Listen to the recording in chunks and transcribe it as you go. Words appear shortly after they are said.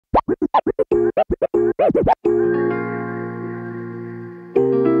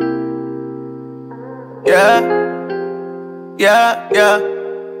yeah, yeah.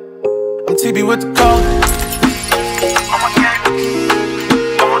 I'm TB with the call.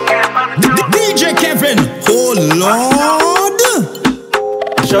 DJ Kevin, oh Lord.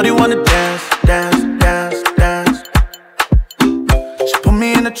 Shorty wanna dance, dance, dance, dance. She put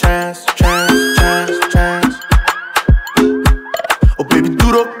me in a trance, trance, trance, trance. Oh baby,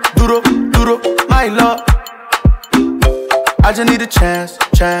 duro, duro, duro, my love. I just need a chance,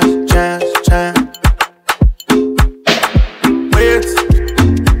 chance, chance, chance. Wait.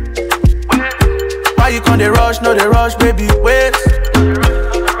 Why you can't they rush? No, they rush, baby, wait.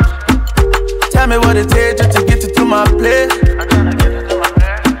 Tell me what it takes just to get you to my place.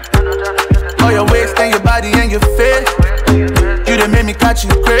 All your waist and your body and your face, you done made me catch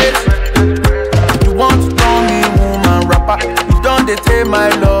you crazy. You want to call me woman rapper, you don't they take my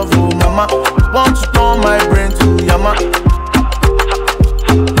love, oh mama. You want to turn my brain to yama.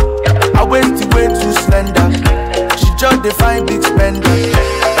 I waist you way too slender, she just define big spender.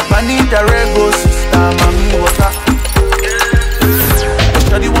 If I need a rego sister, mommy water.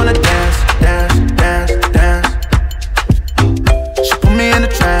 Shawty wanna dance, dance, dance, dance. She put me in a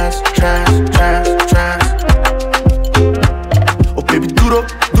trance, trance, trance, trance. Oh baby, duro,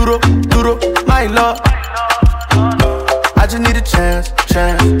 duro, duro, my love. I just need a chance,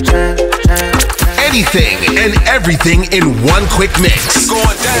 chance, chance, chance. Anything and everything in one quick mix.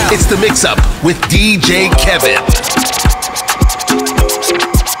 Going down. It's the Mix Up with DJ Kevin.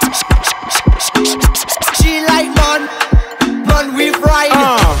 She like man we ride.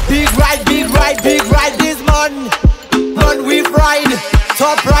 Big ride, big ride, big ride this man we ride.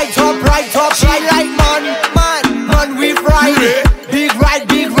 Top right, top right, top right. She like man we ride. Big ride,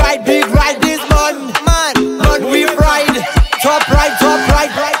 big ride, big ride this man we ride. Top right, top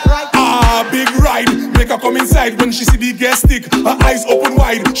right, right. Big ride, make her come inside when she see the gas stick. Her eyes open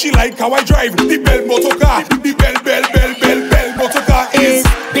wide, she like how I drive the bell motor car. The bell motor car is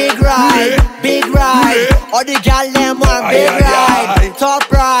big ride, big ride. All the gal them want big ride. Top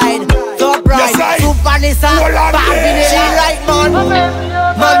ride, top ride. Super Nissan, she like man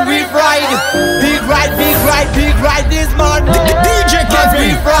we ride. Big ride, big ride, big ride this man. DJ Kevin,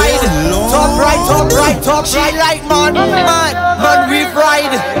 we ride. Top right, top right, top right. She like man we ride.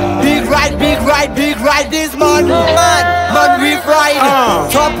 Big ride, big ride, big ride this man we ride.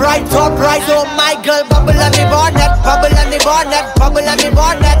 Top right, oh my girl, bubble on the bonnet, bubble on the bonnet, bubble on the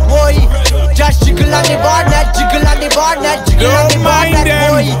bonnet, boy. Just jiggle on the bonnet, jiggle on the bonnet, jiggle on the bonnet,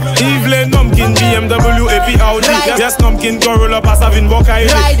 boy. Evelyn Numpkin, BMW, AP Audi. Yes, Numpkin, Corolla, pass having Bokai.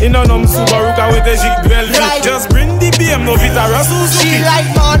 In a Num Subaru, with a jig 12. Just bring the BM, no Vitara, Suzuki. She like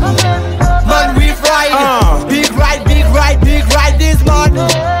man we ride. Big ride, big ride, big ride this man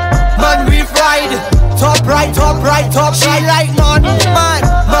we ride. Top right, top right, top right. She like man we ride.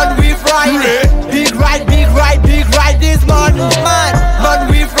 Big ride, big ride, big ride this man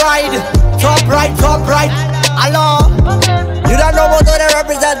we ride. Top right, top right. Hello. You don't know what they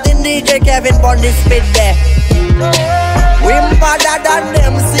representing DJ Kevin on this spin there. We better than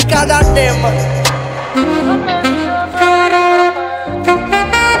them, sicker than them.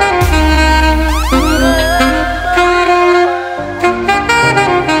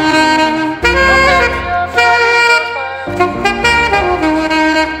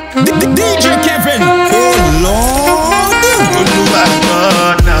 DJ Kevin, oh Lord.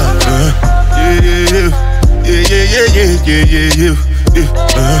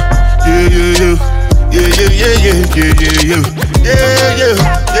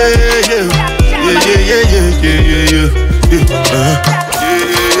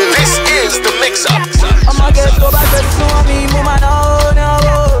 This is the Mix Up. I'ma get go back to me, mama no.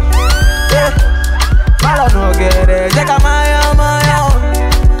 Malo no get it, check out my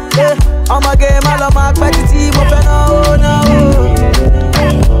I'ma get my love, my petty moving on,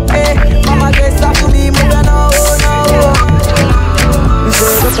 hey, mama get stuff to me, moving on, You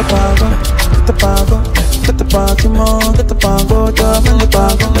say get the power, get the power, get the party more, get the power, jump in the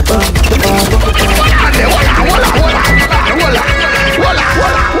power, the power.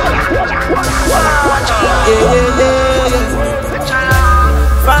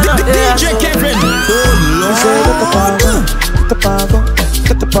 DJ Kevin, oh Lord. Get the power, get the power.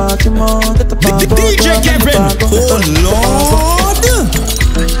 Get the party more, get the party. DJ Kevin, oh Lord.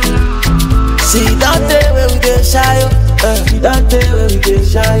 See that day where we get shy, that day where we get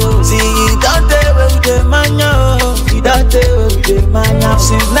shy. See that day where we get mania, that day where we get mania.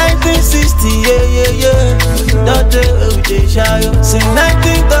 Since 1960, yeah. That day where we get shy. Since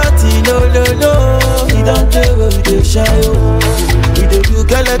 1930, no. That day where we get shy. We dey do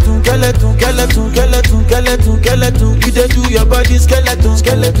skeleton. You dey do your body skeleton. We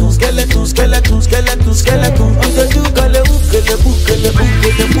dey do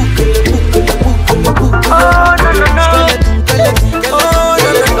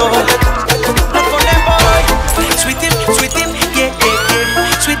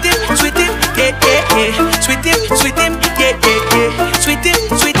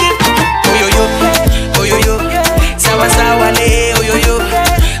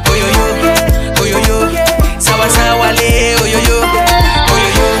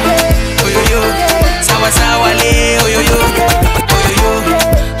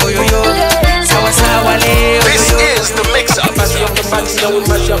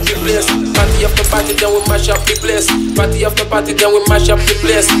mash up the place. Party after party, then we mash up the place. Party after party, then we mash up the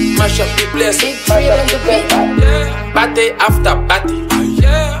place. Mash up the place. Party after party.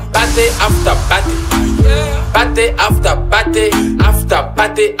 Party after party. Party after party. After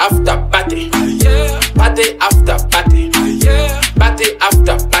party after party. Party after party. Party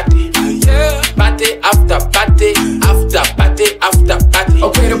after party. Party after party. After party after party.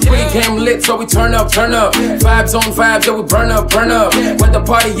 Okay, the pre-game lit, so we turn up, turn up. Vibes on vibes, yeah, we burn up, burn up. Where the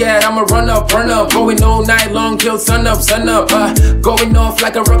party at, I'ma run up, burn up. Going all night long till sun up, sun up. Going off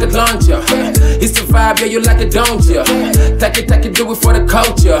like a rocket launcher. It's the vibe, yeah, you like it, don't ya? Take it, do it for the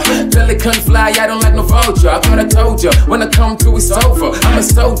culture. Pelican fly, I don't like no vulture. I thought I told ya, when I come through, it's over. I'm a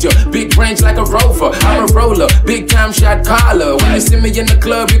soldier, big range like a rover. I'm a roller, big time shot caller. When you see me in the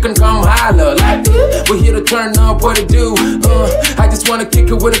club, you can come holler. Like, we're here to turn up, what it do? I just wanna kick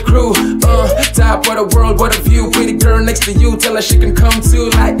it with a crew. Top of the world, what a view. Pretty girl next to you, tell her she can come too.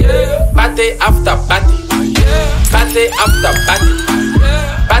 Like, party after party. Party after party.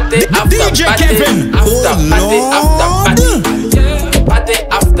 Party after DJ party. Kevin. After party after party. Party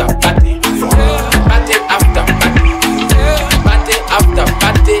after party. Party after party. Party after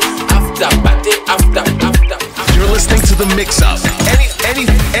party. After party after. You're listening to the Mix Up.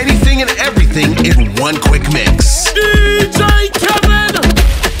 Anything and everything in one quick mix. DJ Kevin.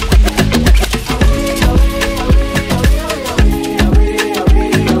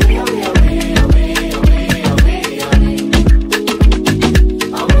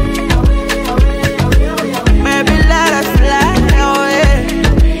 Maybe let us fly away.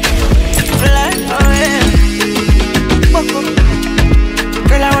 Fly away.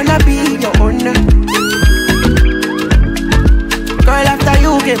 Girl, I wanna be your owner. Girl, after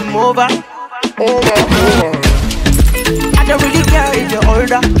you game over. I don't really care if you're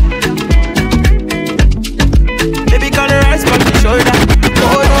older. Baby, call the rest on the shoulder.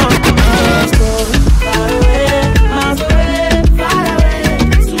 Hold on. Let's go far away, miles away, far away,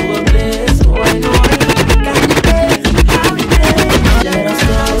 to a place where I know you can taste how we taste. Let us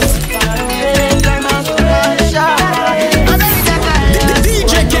go far away, miles away, far away.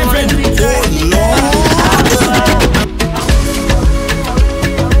 DJ Kevin. Oh Lord.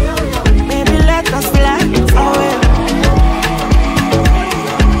 Maybe let us fly away. Fly away.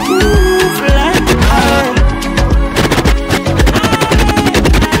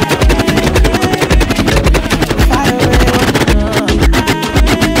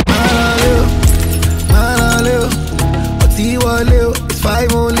 It's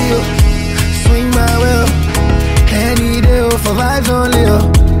 5 only. Swing my will. Any day for vibes only.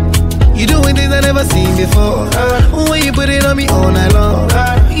 You doing things I never seen before. When you put it on me all night long,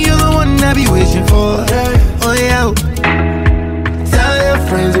 you're the one I be wishing for. Oh yeah. Tell your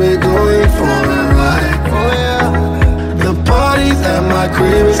friends we're going for a ride. Oh yeah. The parties at my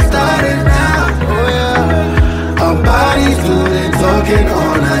crib is starting now. Oh yeah. Our bodies doing talking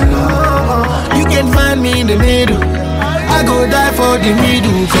all night long. You can find me in the middle. I go die for the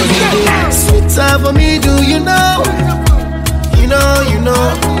middle. Cause it is sweet time for me, do you know? You know, you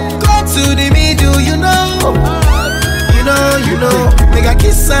know. Go to the middle, you know. You know, you know. Make a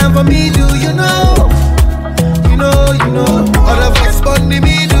kiss time for me, do you know? You know, you know. All the vibes on the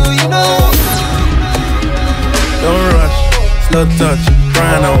middle, you know. Don't rush, slow touch,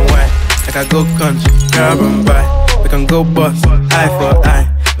 brown and white. Like I go country, grab and buy. We can go bust, eye for eye.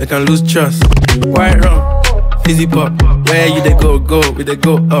 We can lose trust, white rum, fizzy pop. Where you they go, we they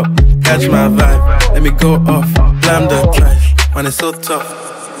go up. Catch my vibe, let me go off. Blam the drive, man it's so tough.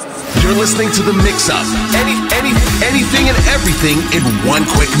 You're listening to the Mix Up. Anything and everything in one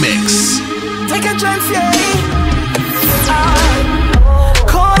quick mix. Take a chance, yeah.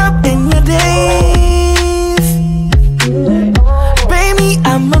 Caught up in your days, baby,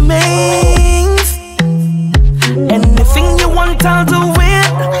 I'm amazed. Anything you want, I'll do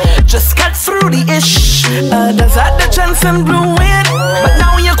it. Just cut through the ish. Others had the chance and blew it, but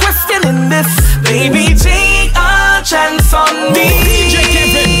now you're questioning this. Baby, take a chance on me,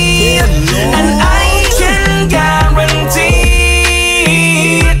 and I can guarantee.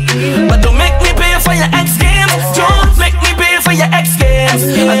 But don't make me pay for your X games. Don't make me pay for your X games.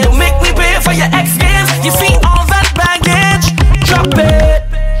 And don't make me pay for your X games. You see all that baggage? Drop it.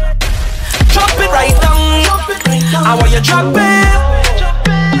 Drop it right down. I want you drop it.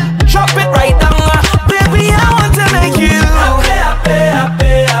 Drop it right down. Baby, I want to make you happy, happy,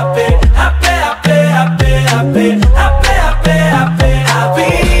 happy, happy, happy, happy, happy, happy, happy, happy.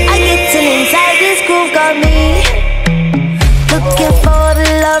 I get till inside this groove got me looking for the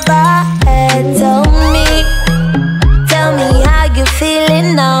love I had. Tell me how you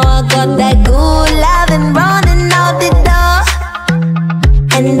feeling now. I got that good loving running out the door,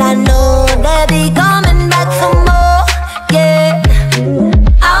 And I know they'll be coming back for more, yeah.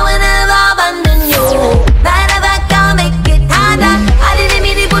 I will never abandon you. Night of I can't make it harder. I didn't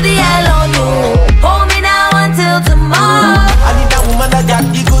mean to put the hell on you. Hold me now until tomorrow. I need a woman that got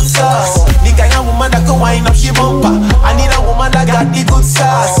the good sauce. The kind of woman that can wind up she bumper. I need a woman that got the good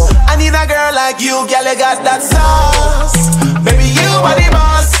sauce. I need a girl like you, girl, you got that sauce. Baby, you are the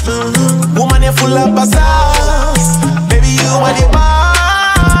boss. Woman, you full of sauce. Baby, you are the boss.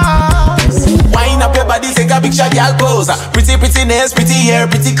 Wind up your body, take a picture, girl, pose. Pretty, pretty nails, pretty hair,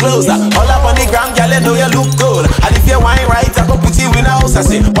 pretty clothes. All up on the ground, girl, you know you look good. And if you wine right, I go put you in a house. I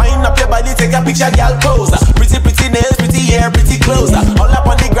say, wind up your body, take a picture, girl, pose. Pretty, pretty nails, pretty hair, pretty clothes. All up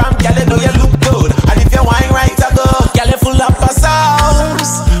on the ground, girl, you know you look good. And if you wine right, I go, girl, you full of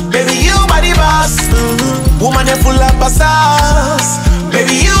sauce. Baby, you are the boss. Woman, you full of sauce.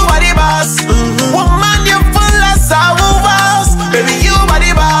 Baby, you are the boss. Woman, you full of sauce. Baby, you are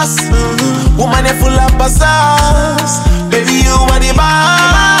the boss. Woman, you full of sauce. Baby, you are the boss.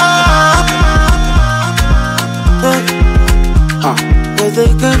 Where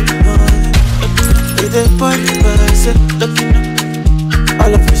they go? Where they point? All of a sudden,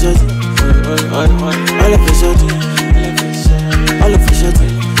 all of a sudden, all of a sudden, all of a sudden,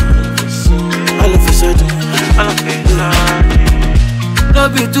 all of a sudden. No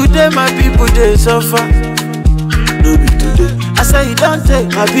be today, my people they suffer. No be today. I say you don't take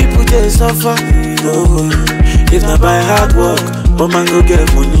my people they suffer. No, if not by hard work, but man go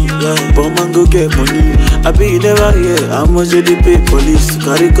get money. Yeah, but man go get money. I be never hear how much they pay police to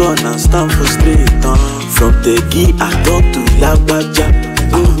carry gun and stand for street. From the key I talk to Lagbaja.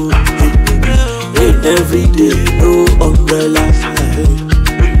 Every day, no umbrella.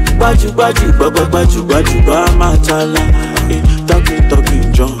 Baju, baju, baba, baju, baju, ba machala.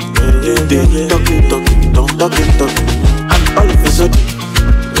 Talking, John. Talking. And all of a sudden,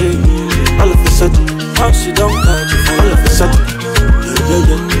 all of a sudden, once you don't catch it, all of a sudden,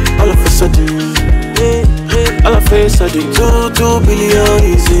 all of a sudden, all of a sudden, 2 billion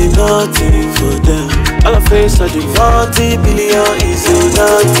is nothing for them. All of a sudden, 40 billion is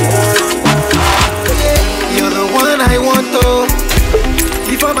nothing. You're the one I want, oh.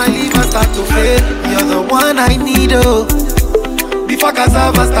 Before my liver start to fail, you're the one I need, oh. Before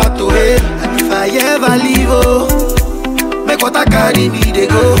cassava start to hail, and if I ever leave, oh, make what I carry me, they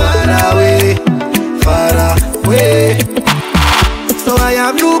go far away, far away. So I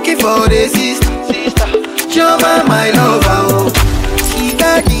am looking for the sister, show my lover, oh. She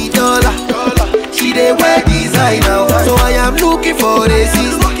got the dollar, she dey wear designer, oh. So I am looking for the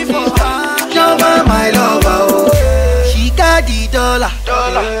sister, show my lover, oh. She got the dollar,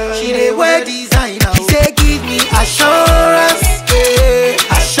 she dey wear designer. She say give me assurance,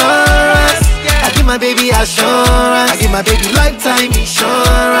 assurance. I give my baby assurance. I give my baby lifetime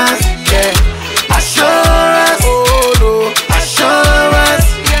insurance. Yeah, assurance. Oh no, assurance.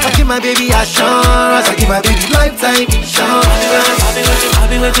 I give my baby assurance. I give my baby lifetime insurance. I've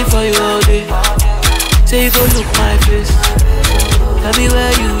been waiting for you all day. Say you go look my face. Tell me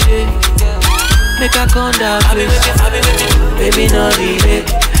where you dey. Make a come down, please. Baby, no delay.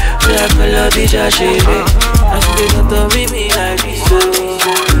 Black melody, just shave it. I think they gon' to me like this.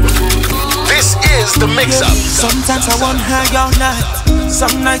 This is the mix-up. Sometimes I want high all night.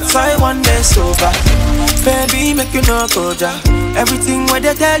 Some nights I want day sober. Baby, make you no go down. Everything what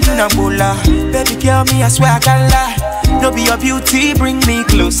they tell you na bola. Baby, girl, me I swear I can't lie. No be your beauty, bring me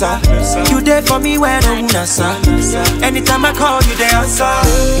closer. You there for me when I'm nasa. Anytime I call you, they answer.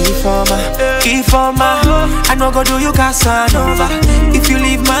 Informer, I no go do you Casanova. If you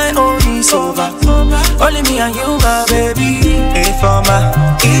leave my own, it's over. Only me and you, my baby. Informer,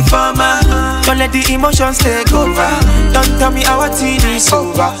 don't let the emotions take over. Don't tell me our teen is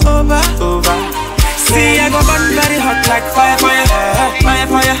over. See, I go burn very hot like fire.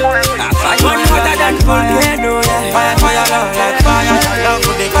 One hotter than volcano, yeah. Fire, love like fire. Love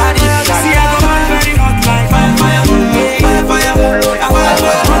for the body. See, I go burn very hot like fire.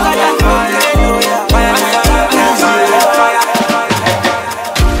 Hotter than volcano, yeah.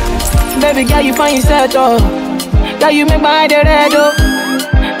 Baby girl, you find yourself, oh. Girl, you make my head red, oh.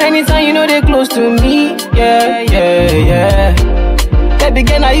 Anytime you know they close to me, yeah. Baby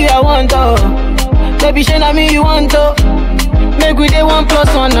girl, now you I want, oh. Baby, shey na me you want to. Make we dey 1 +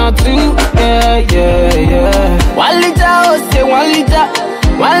 1 or 2. Yeah. 1 liter, oh say 1 liter.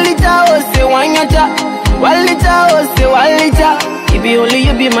 1 liter, oh say 1 yacha. 1 liter, oh say 1 liter. It be only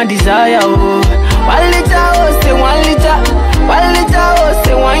you be my desire, oh. 1 liter, oh say 1 liter. 1 liter, oh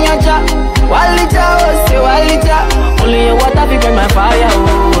say 1 yacha. 1 liter, oh say 1 liter. Only your water be burn my fire, oh.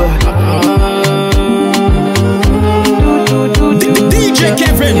 DJ DJ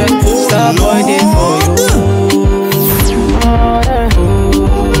Kevin. Stop waiting for you.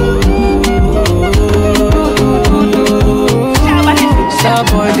 Stop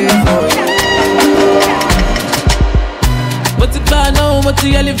waiting for you. What's it bad now? What's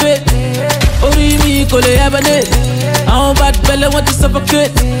the elevate? Ori mi kò lè hibernate. Àwọn bad belle want to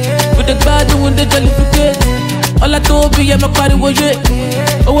suffocate. With the bad doing the jellificate. All I told be I'm a party with it.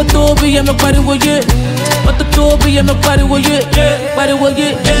 Oh, I told be I'm a party with it. What the told be I'm a party with it. Party with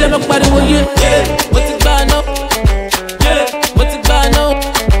it. I'm a party with it. What's it bad now? What's it bad now?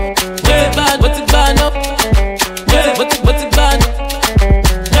 What's it bad now? What's it bad?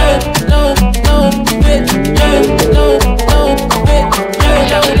 No, bitch. No, bitch. No, bitch.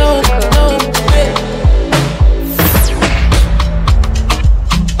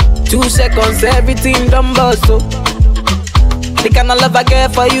 2 seconds, everything done bust, oh. The kind of love I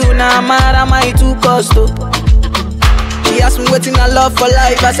get for you, now I'm mad, am I too cost, oh. She asked me waiting I love for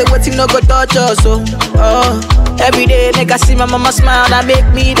life, I said waiting no go touch us, oh. Every day make I see my mama smile, that make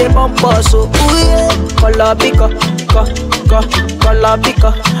me the bump us, oh. Ooh, yeah. Color pico, color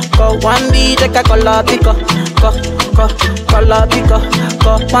pico, one be take a color pico, color pico,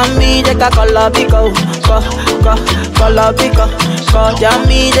 one be take a color pico, color pico,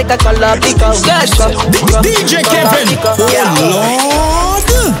 Jamie take a color pico. DJ Kevin. Oh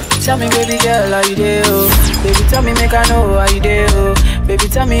Lord. Tell me, baby girl, how you do? Baby, tell me, make I know how you do. Baby,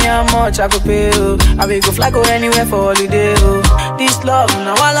 tell me how much I could pay. I will go fly, go anywhere for holiday. This love,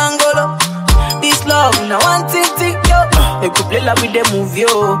 now I long go. This love, now one thing, yo. They could play like with the movie,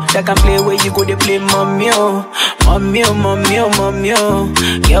 yo. They can play where you go, they play mommy, yo. Mommy, yo.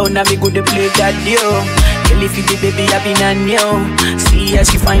 Girl, now me go, they play daddy, yo. Girl, if you be baby, I be nanny, yo. See how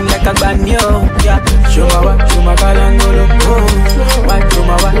she fine like a banyo, yeah. Show my balangolo, oh. Show my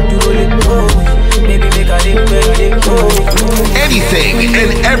baby, make a dip, oh. Anything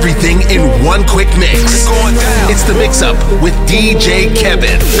and everything in one quick mix. It's the Mix Up with DJ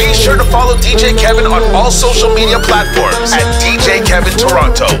Kevin. Be sure to follow DJ Kevin on all social media platforms at DJ Kevin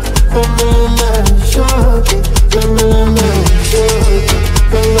Toronto.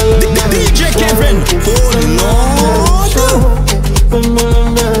 DJ Kevin.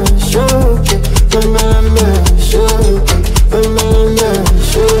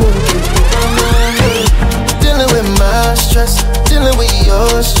 Dealing with my stress, dealing with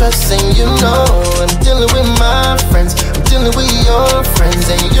your stress, and you know I'm dealing with my friends. I'm dealing with your friends,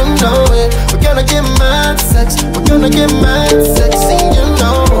 and you know it. We're gonna get mad sex, and you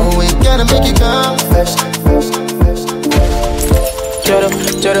know we gotta make it come fresh.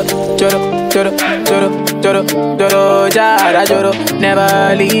 Joro,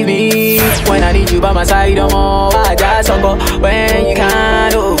 never leave me. When I need you by my side, no more. I just go when you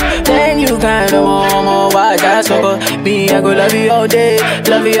can, oh, then you can, no more. I just go. Me, I go love you all day,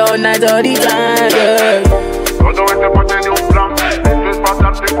 love you all night, all the time, yeah. Todo este parte de un plan, esto es para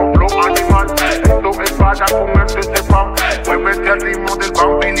darte con flow animal. Esto es para comerte este pan, muévete al ritmo del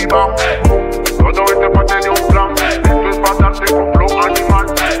bam, bini bam. Todo este parte de un plan, esto es para darte con flow animal.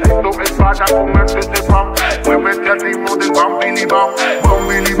 Esto es para comerte este pan, muévete al ritmo del bam, bini bam. Bam,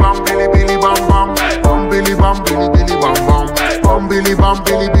 bili bam, bili bili bam bam. Bam, bili bam, bili bili bam bam. Bam, bili bam,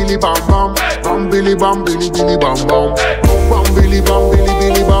 bili bili bam bam. Bam, bili bam, bili bili bam bam. Bam, bili bam, bili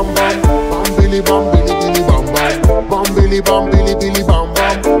bili bam bam. Bam, bili bam, bili bili bam bam. Bam, bili bam, bili bili bam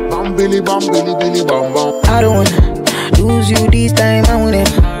bam. Bam, bili bam, bili bili bam bam. I don't wanna lose you this time, I want it.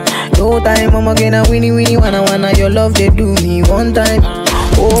 No time, I'm gonna winnie, wanna your love, they do me one time.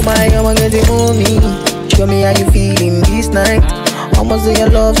 Oh my, I'm gonna get me. Show me how you feeling this night. Almost say your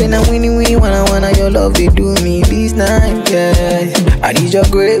love, and I winnie, wanna your love, they do me this night, yeah. I need your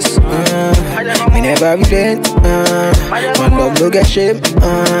grace, me never relent, my love no get shame,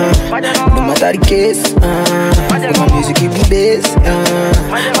 no matter the case, my music give me bass,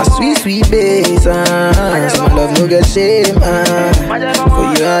 my sweet bass, so my love no get shame, for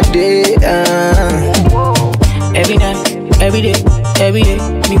you all day, every night, every day,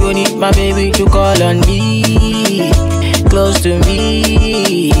 me gon' need my baby to call on me, close to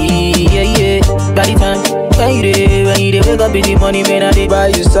me, yeah. By the time when you dey wake up in the morning, man, I dey buy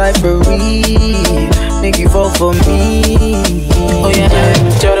you side for real, make you fall for me. Oh yeah,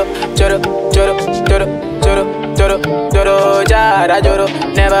 choro,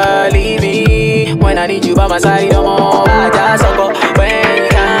 never leave me. When I need you by my side, no more. I just go when you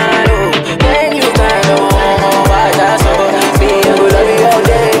can, oh, when you can, no more. I just go, me I go love you all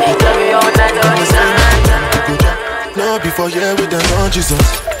day, love you all night, all the time. No, before yeah, with them on Jesus.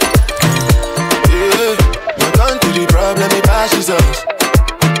 Yeah, my country problem, it passes us.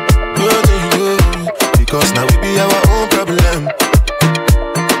 Because now we be our own problem.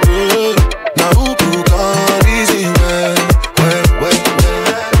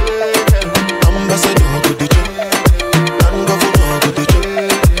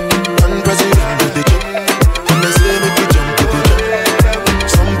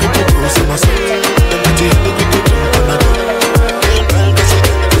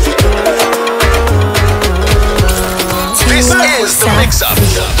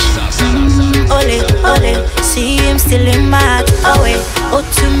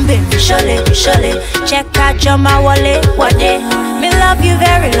 surely. Check out your my wallet, what day? Me love you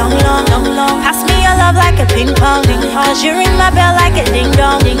very long. Pass me your love like a ping pong. Cause you ring my bell like a ding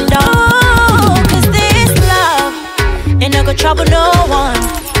dong. Ooh, cause this love ain't no good trouble no one.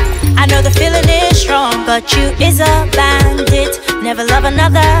 I know the feeling is strong, but you is a bandit. Never love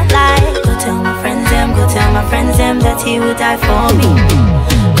another like. Go tell my friends them that he would die for me.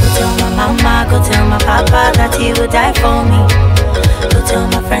 Go tell my mama, go tell my papa that he would die for me. Go tell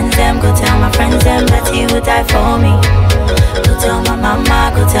my friends them that he would die for me. Go tell my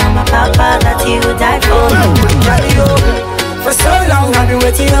mama, go tell my papa that he would die for me. For so long I've been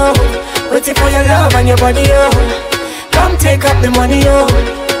waiting, waiting for your love and your body, come take up the money,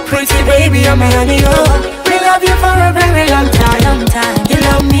 pretty baby, I'm a honey, we love you for a very long time. You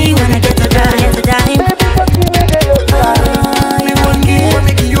love me when I get to dime. Me one give,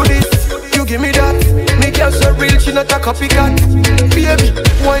 me give you this, you give me that. Make her so real, she not a copycat. Baby,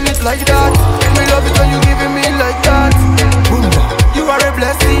 wine it like that. Me love it when you giving me like that. You are a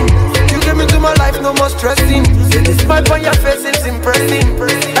blessing. You give me to my life, no more stressing. See the smile on your face, it's impressing.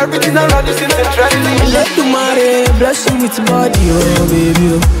 Everything around you seems interesting. Let you marry, bless you with body, oh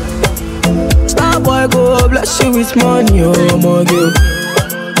baby. Star boy go, bless you with money, oh my girl.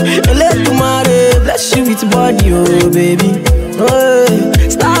 Let you marry, bless you with body, oh baby. Hey,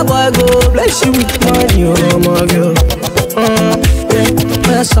 star boy go, bless you with money, oh my girl.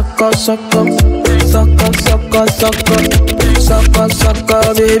 Yeah, suck up,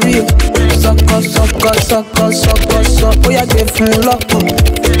 baby. Suck. Oh yeah, give me lock. Oh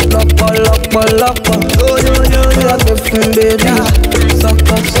yeah, give me baby. Suck.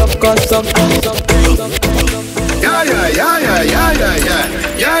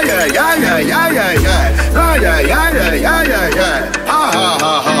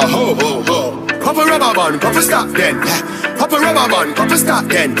 Pop a rubber band, pop a stop then. Pop a rubber band, pop a stop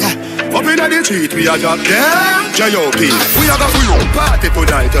then. Up in the street, we are drop there. J.O.P. We are got real party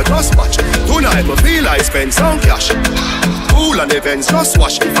tonight, you just watch. Tonight we feel I spend some cash. Cool and events, just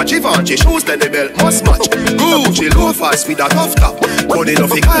wash. For Givenchy shoes, then the belt must match. Gucci loafers with a tough top. Body no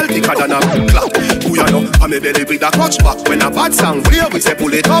fickle, thicker than a clap. Who you know, I'm a belly with a clutch back. When a bad sound clear, we say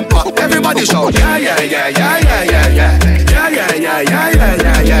pull it up back. Everybody shout, yeah.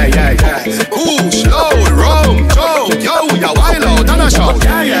 Push, load, rum, choke, yo, ya wild out and a shout,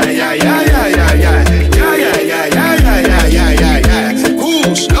 yeah.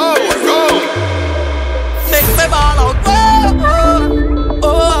 Push, load, rum. Make me ball out, oh.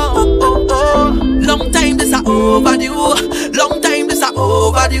 Long time this a overdue. Long time this a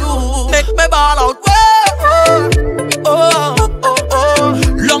overdue. Make me ball out, oh.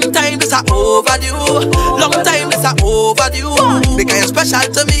 Long time this a overdue. Long time this a overdue. Because you're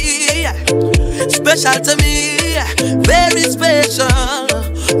special to me. Special to me, very special,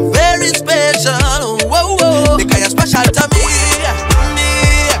 whoa. Because you're special to me,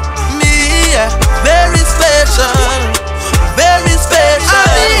 very special,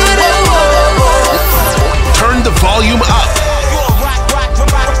 Turn the volume up.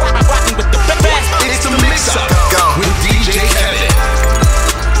 It's the mix-up with DJ Kevin.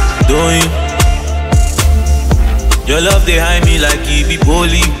 Doing your love behind me like it be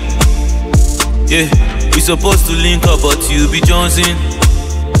bowling. Yeah, we supposed to link up, but you be Johnson.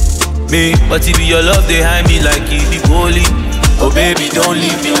 Me, but it be your love behind me like it be bowling. Oh baby, don't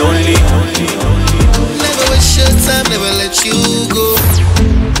leave me lonely. Never waste your time, never let you go.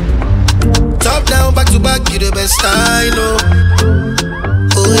 Top down, back to back, you the best I know.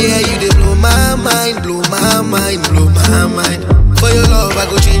 Oh yeah, you dey blow my mind. For your love, I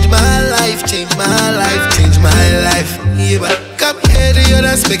go change my life. Yeah, but come here to your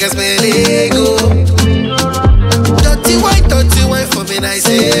dance, make us spend ego. Dirty wine for me, I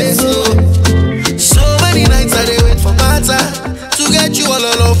say so. So many nights I dey wait for my time to get you all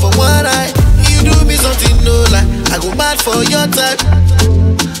alone for one night. You do me something no lie, I go mad for your time.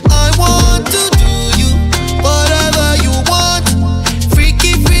 I want to do you whatever you want,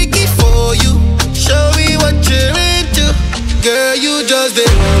 freaky for you. Show me what you're into, girl. You just dey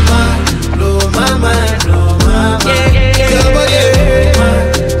blow my mind. Your body,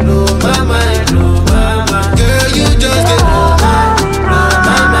 blow my mind. Girl, you just dey blow my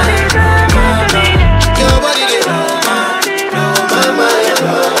mind. Your body, blow my mind.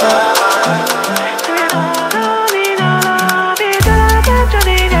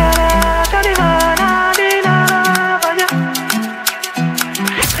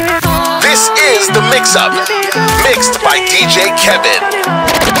 This is the mix-up, mixed by DJ Kevin.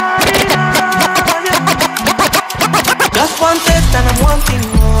 Just one taste and I'm wanting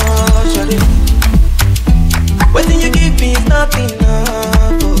more, shawty. Waiting you give me is not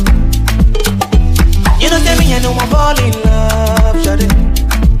enough, oh.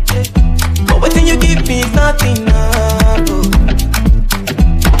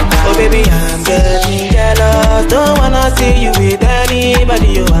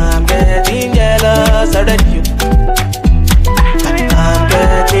 you, I'm getting jealous already. I'm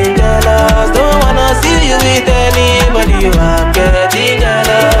getting jealous. Don't wanna see you with anybody. I'm getting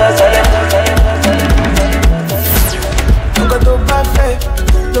jealous already. I'm gonna do perfect.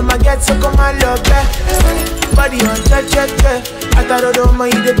 Don't forget to come and love me. Body on check. I thought I don't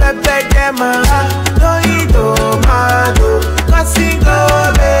mind the pepper them. No, you don't matter. Cause you go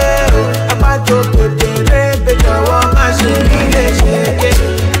there. I'm about to put the rabbit on my shit.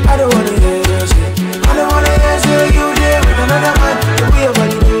 I don't wanna hear you shit. I don't wanna hear you there with another man. The way your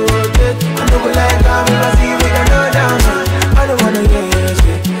body do it. I know we like how we see you with another man. I don't wanna hear you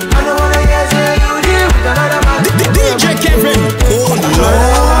shit. I don't wanna hear you there with another man. DJ Kevin. Oh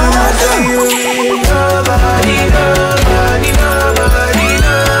Lord.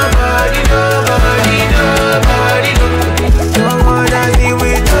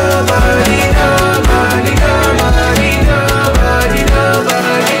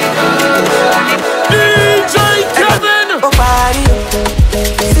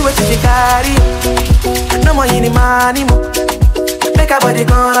 Money, make a body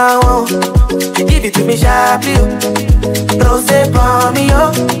gonna want. Give it to me sharply, rose for me,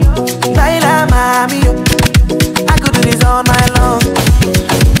 oh. Baila mami, oh. I could do this all night long.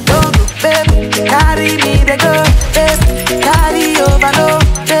 Don't go, baby, carry me, they go, baby, carry over, no,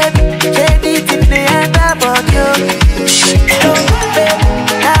 baby, take it in the end about you. Don't go, baby,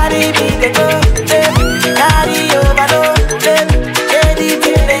 carry me, they go, baby, carry over, no, baby, take it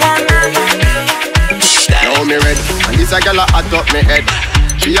in the end about you. Me red, and this a girl a hot up me head.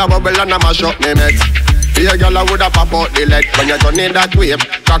 She a bubble and a mash up me meds. Be a girl a woulda pop out the leg. When you turn in that way,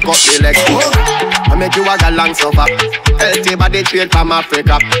 crack up the leg. I make you a galang suffer. Healthy body straight from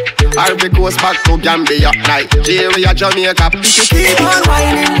Africa. Ivory Coast back to Gambia, Nigeria, Jamaica. If you keep on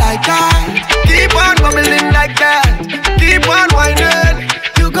whining like that, keep on bubbling like that, keep on whining,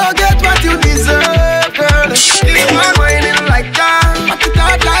 you go get what you deserve, girl. Keep on whining like that, but you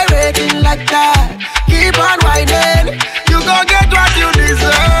not gyrating like that. Keep on whining, you gon' get what you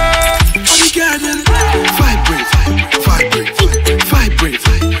deserve. All the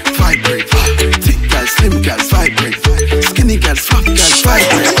girls vibrate. Thick girls, slim girls, vibrate. Skinny girls, fat girls,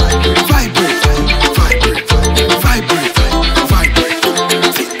 vibrate.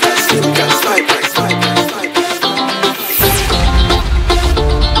 Thick girls, slim girls, vibrate.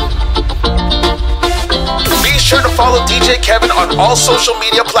 Be sure to follow DJ Kevin on all social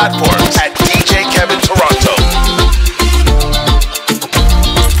media platforms at DJ Kevin Toronto.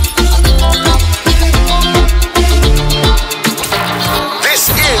 This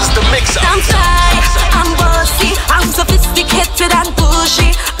is the mix-up. I'm fly, I'm bossy, I'm sophisticated and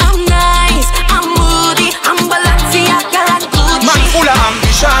pushy. I'm nice, I'm moody, I'm Balenciaga and Gucci. Man full of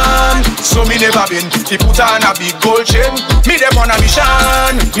ambition, so me never been. He put on a big gold chain. Me them on a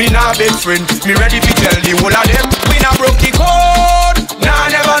mission, me nah big friend. Me ready to tell the whole of them. We nah broke the code, nah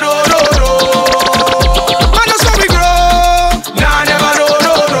never no. Man that's how we grow, nah never no.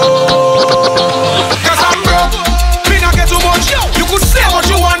 Cause I'm broke, me nah get too much. You could say what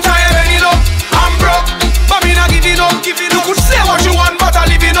you want, I ain't ready no. I'm broke, but me nah giving up. You could say what you want, but I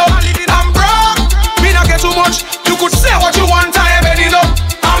living up. I'm broke, me nah get too much. You could say what you want, I ain't ready no.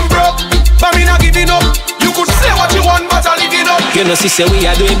 I'm broke, but me nah giving up. You could say what you want, but I living up. You know, say we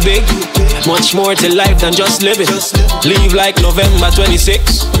are doing big. Much more to life than just living. Leave like November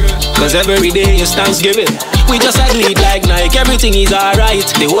 26. Cause every day is Thanksgiving. We just a lead like Nike, everything is alright.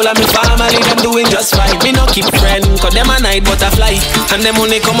 The whole of my family, them doing just fine. Me no keep friend, cause them a night butterfly. And them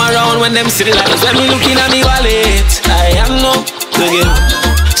only come around when them see the lights. When me looking at me wallet, I am no to give.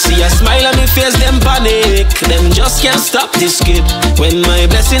 See a smile on me face, them panic. Them just can't stop this kid. When my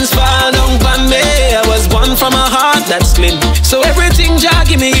blessings fall down on me, I was born from a heart that's clean. So everything Jah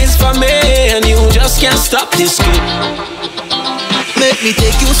give me is for me, and you just can't stop this kid. Make me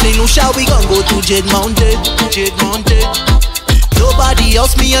take you sing, no shall we gon' go to Jade Mountain. Nobody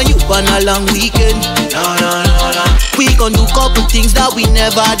else, me and you on a long weekend. No. We gon' do couple things that we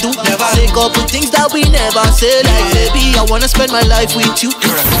never do. Say couple things that we never say. Like baby, I wanna spend my life with you.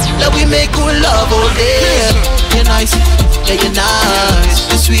 That we make good love all day. You're nice, yeah you're nice.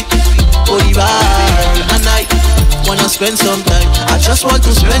 You're sweet, oh you are. And I wanna spend some time. I just want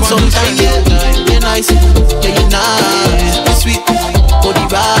to spend some time. Yeah, you're nice, yeah you're nice. You're sweet, oh you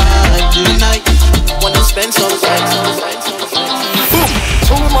are. And I wanna spend some time.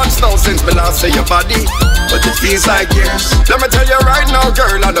 2 months now since me last see your body, but it feels like years. Let me tell you right now,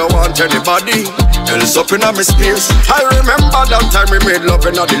 girl, I don't want anybody else up in my spears. I remember that time we made love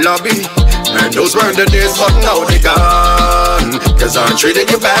in the lobby. Man, those weren't the days, but now they gone. Cause I treated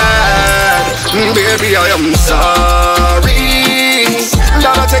you bad. Baby, I am sorry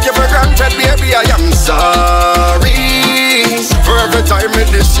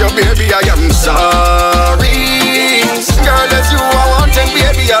you, baby, I am sorry. Girl, as you are wanting,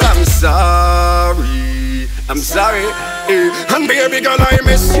 baby, girl, I'm sorry. I'm sorry. And baby girl, I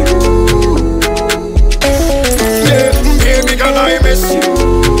miss you. Yeah, baby girl, I miss you.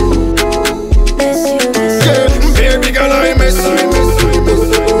 Yeah, baby girl, I miss you.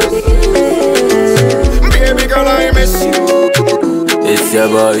 Baby girl, I miss you. It's your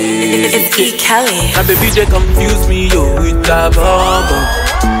boy. It's E. Kelly. My baby, they confuse me, yo, with a bomb.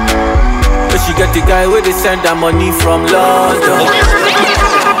 But she got the guy where they send her money from London.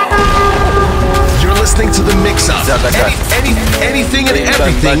 You're listening to the mix-up. Anything and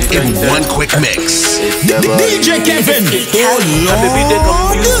everything in one quick mix. DJ Kevin. Oh My baby, they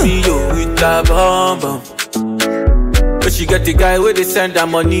confuse me, yo, with a bomb. But she got the guy where they send her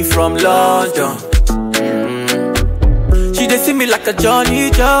money from London. She they see me like a Johnny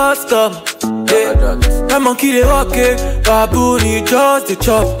just come. My monkey they walk it, baboon he just the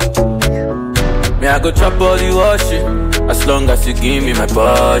chop. Me I go chop all the washing, as long as you give me my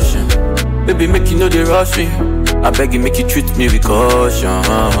passion. Baby make you know they rush me, I beg you make you treat me with caution.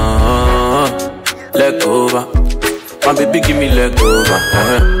 Leg over, my baby give me leg over.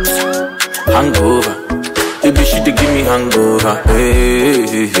 Hangover, baby she dey give me hangover.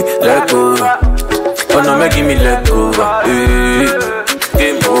 Hey, leg over. Oh no, make give me leg over. Hey,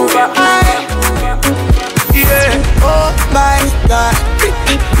 game over. Yeah, oh my God,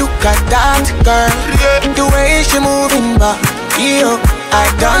 look at that girl. The way she moving back, yo, I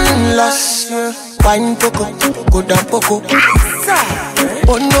done lost. Wine poco, go down poco.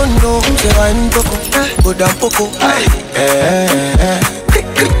 Oh no no, say wine poco, go down poco.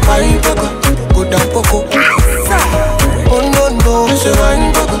 Wine poco, go down poco. Oh no no, say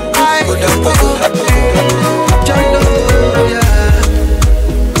wine poco, go down poco.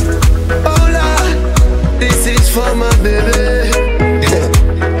 This is for my baby.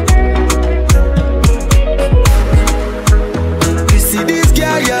 You see this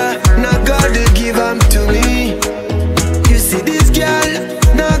girl, yeah, now God they give them to me. You see this girl,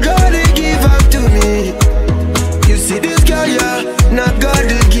 now God they give them to me. You see this girl, yeah, now God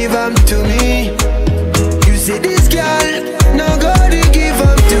they give them to me. You see this girl, now God they give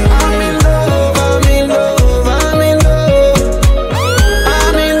them to me. I'm in love, I'm in love, I'm in love.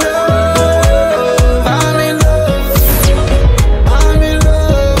 I'm in love, I'm in love. I'm in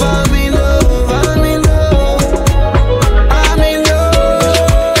love, I'm in love, I'm in love. I'm in love,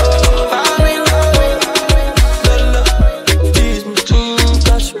 I'm in love. Tease me to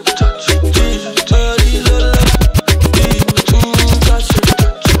touch me, tease me dirty, tease me to touch me,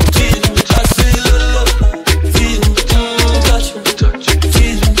 tease me, I say tease me to touch me,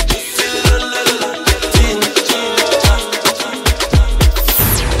 tease me,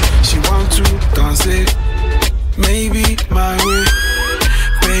 She want to dance it, maybe my way,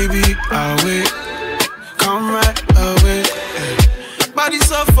 baby I'll wait, come right away. Body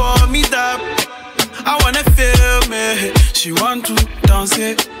so for me that I wanna feel me. She want to dance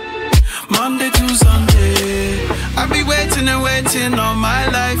it, Monday to Sunday. I be waiting and waiting all my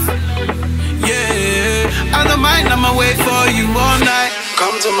life. Yeah, I don't mind, I'ma wait for you all night.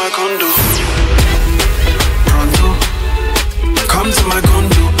 Come to my condo, pronto. Come to my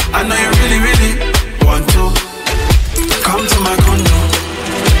condo, I know you really, really want to. Come to my condo,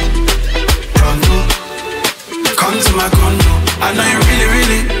 pronto. Come to my condo, I know you really,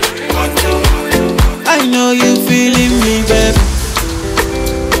 really want to. I know you feeling me, baby.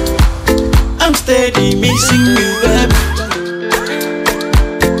 I'm steady missing you, baby.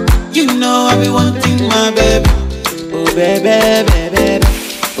 You know I be wanting my baby. Oh baby, baby,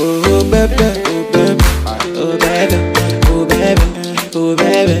 oh baby, oh baby, oh baby, oh baby, oh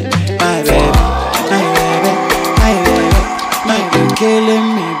baby, my baby, my baby, my baby, my baby, killing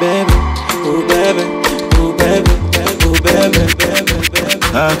me, baby. Oh baby, oh baby, oh baby, baby, baby.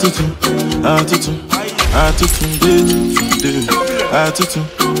 Attitude, attitude, attitude, attitude,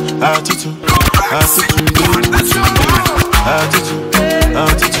 attitude, attitude,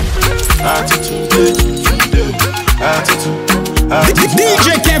 attitude, attitude. DJ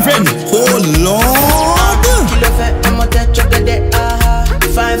Kevin, oh Lord. Kilo fait un moteur chocolat,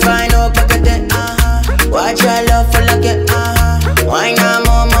 fine fine oh bagade, watch your love for like it, why not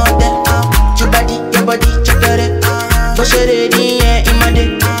more your body chocolate, push it in in my day,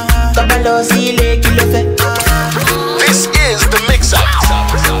 kabalo sile kilo fait. This is the mix-up.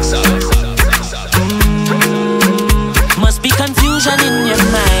 Must be confusion in your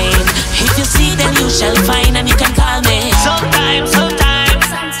mind. If you see, then you shall find, and you can call me. Sometimes,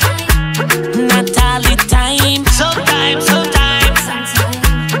 not all the time. Sometimes.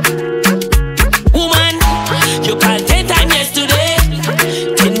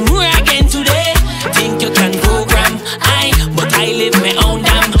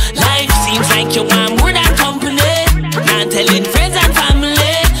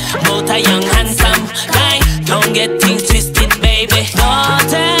 don't get things twisted, baby.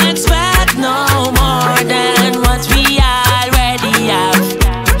 Don't expect no more than what we already have.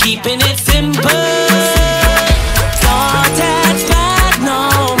 Keeping it simple. Don't expect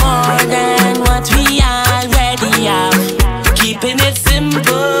no more than what we already have. Keeping it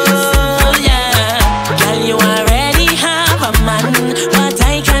simple, yeah. Girl, you already have a man, but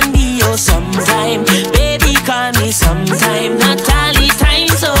I can be yours sometime. Baby, call me sometime, not all the time.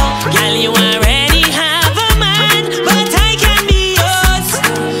 So, girl, you already have a man, but I can be yours.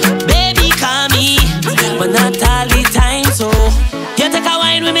 Baby, call me, but not all the time. So, you take a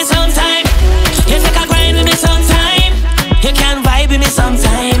wine with me sometime. You take a grind with me sometime. You can vibe with me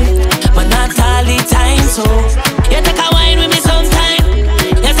sometime, but not all the time. So, you take a wine with me sometime.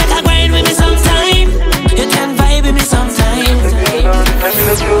 You take a grind with me sometime. You can vibe with me sometime.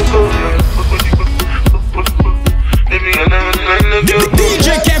 DJ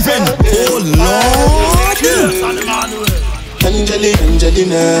Kevin, oh Lord.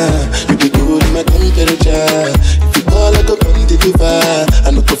 Angelina, you be cool in my temperature. If you call, I go come to you far. I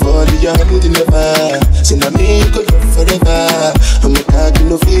no go fall in your hand in the fire. Say na me you go love forever. I'm a dog, you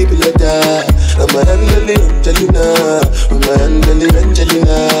no feel like that. I'm a Angelina, I'm a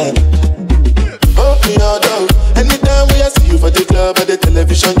Angelina. Oh, me all down. Anytime we see you for the club or the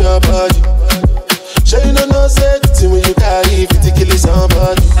television, your body. Sure you know safety when you carry 50 kill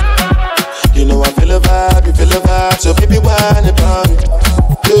somebody. You know I feel a vibe, you feel a vibe, so baby whine about me.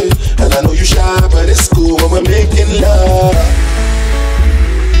 Yeah. And I know you shy, but it's cool when we're making love.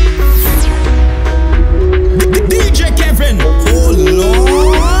 DJ Kevin, oh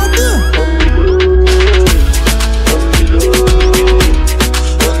Lord.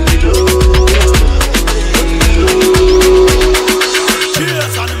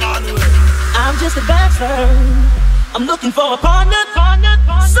 I'm just a dancer. I'm looking for a partner,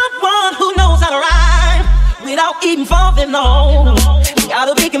 someone who knows how to rhyme without even falling on.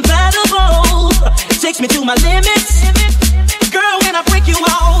 Gotta be compatible. Takes me to my limits. Girl, when I break you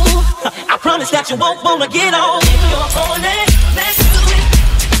off, I promise that you won't wanna get on. If you're on it, let's do it.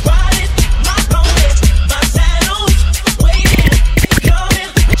 Ride it, my pony, my saddle's waiting.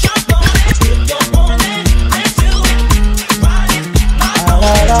 Coming, jump on it. If you're on it, let's do it. Ride it, my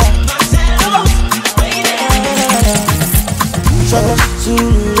pony, my saddle's waiting.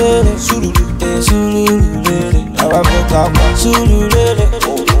 Sululele, sululele, sululele. Now I broke out my sululele.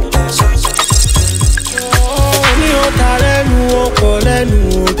 Ní ọ̀tá lẹ́nu ọkọ̀ lẹ́nu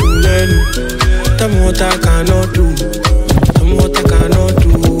odò lẹ́nu. Tell me what I cannot do. Tell me what I cannot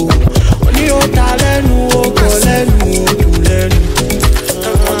do. Ní ọ̀tá lẹ́nu ọkọ̀ lẹ́nu odò lẹ́nu.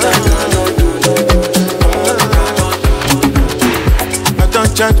 Tell me what I cannot do. I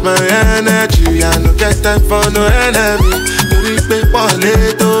don't charge my energy, I no get time for no enemy. Torí pé pọ̀lé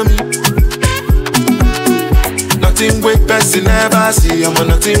tó mi. Nothing wey person never see, I'm on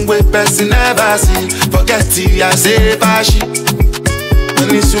nothing wey person never see. Forget it, I say fashi.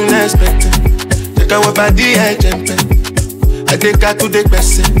 Money soon expected. Take away by the edge and pen. I take her to the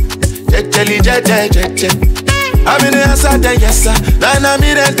person. Jejeli, jeje. I'm in the answer, then yes sir. Then I'm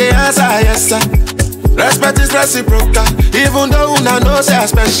in the answer, yes sir. Respect is reciprocal, even though una know say I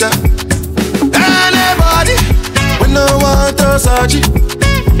special. Anybody, we no want to search it.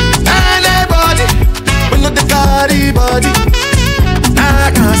 Anybody, we no the carry body.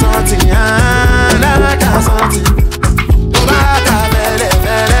 I can't something, I can't something. Go back, I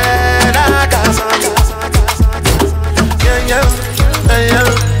can't something. Yeah.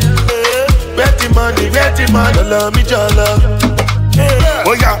 Where the money, love me, your love.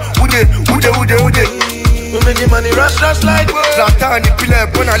 Oh yeah, ude. We making money rush like Zlatan, the pillar,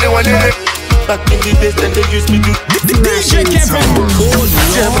 pon ale one day. Back in the days, then they used me to DJ Kevin, oh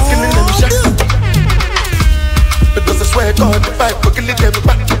yeah, we're killing them shot. Because I swear God, the fight, we're killing them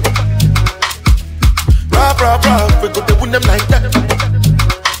back. Rah, we go to win them like that.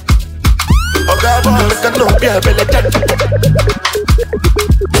 Oh God, I can't be a belly jack.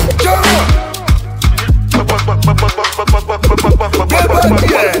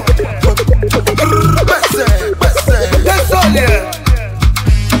 That's all, yeah.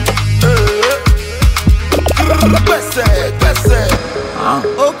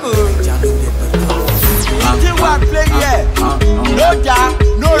 No job,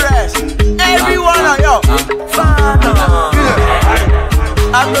 no rest. Everyone on yo.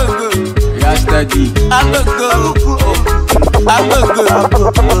 I look good. Yeah, steady. I look good. I look good. I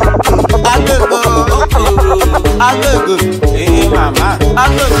look good. I look good. Hey, mama.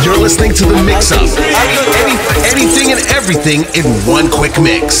 You're listening to the Mix Up. Anything and everything in one quick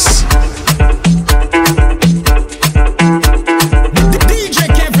mix. DJ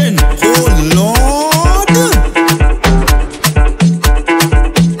Kevin, oh Lord.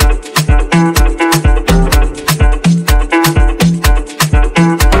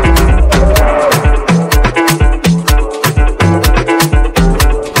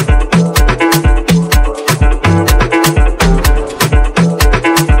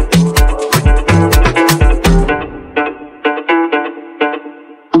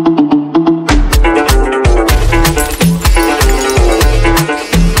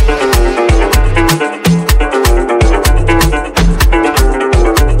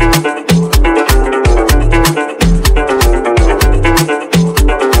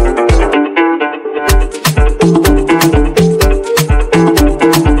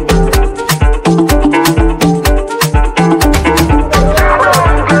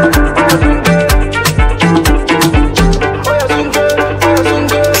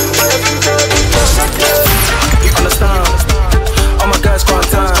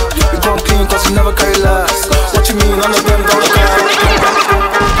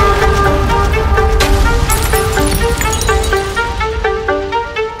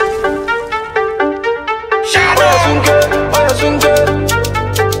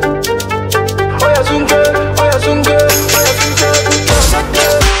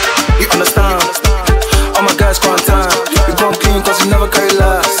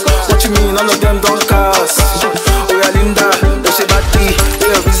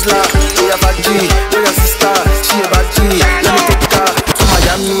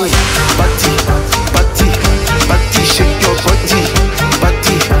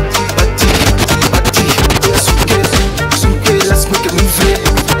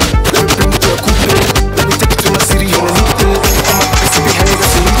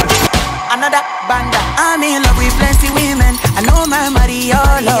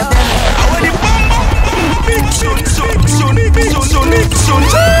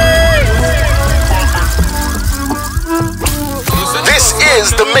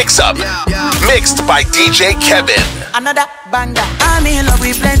 is The Mix-Up, mixed by DJ Kevin. Another banger. I'm in love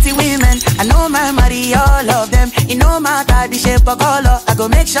with plenty women. I know my marry all of them. It no matter the shape or color. I go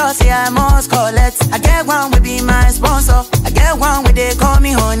make sure say I must collect. I get one will be my sponsor. I get one where they call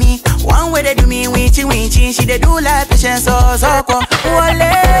me honey. One where they do me winchy winchy. She they do like patience or soko.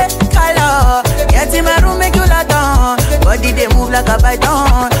 Wale color. Get in my room make you la down. Body they move like a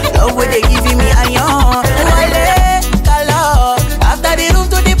python. Love where they giving me iron. Wale color. After the room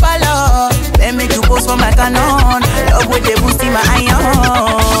to the palace. Let me do post for my canon. Love with the boost in my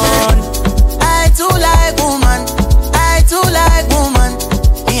iron. I too like woman. I too like woman.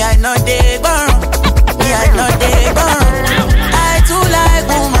 Me I know they burn. Me I know they burn. I too like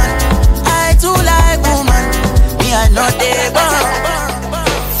woman. I too like woman. Me I know they burn.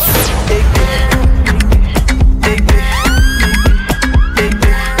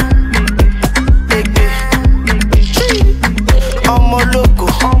 I'm a loco.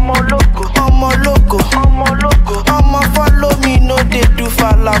 I'ma follow me, no they do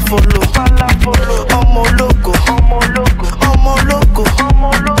follow. I'm a loco.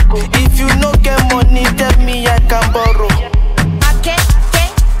 If you no get money, tell me I can borrow.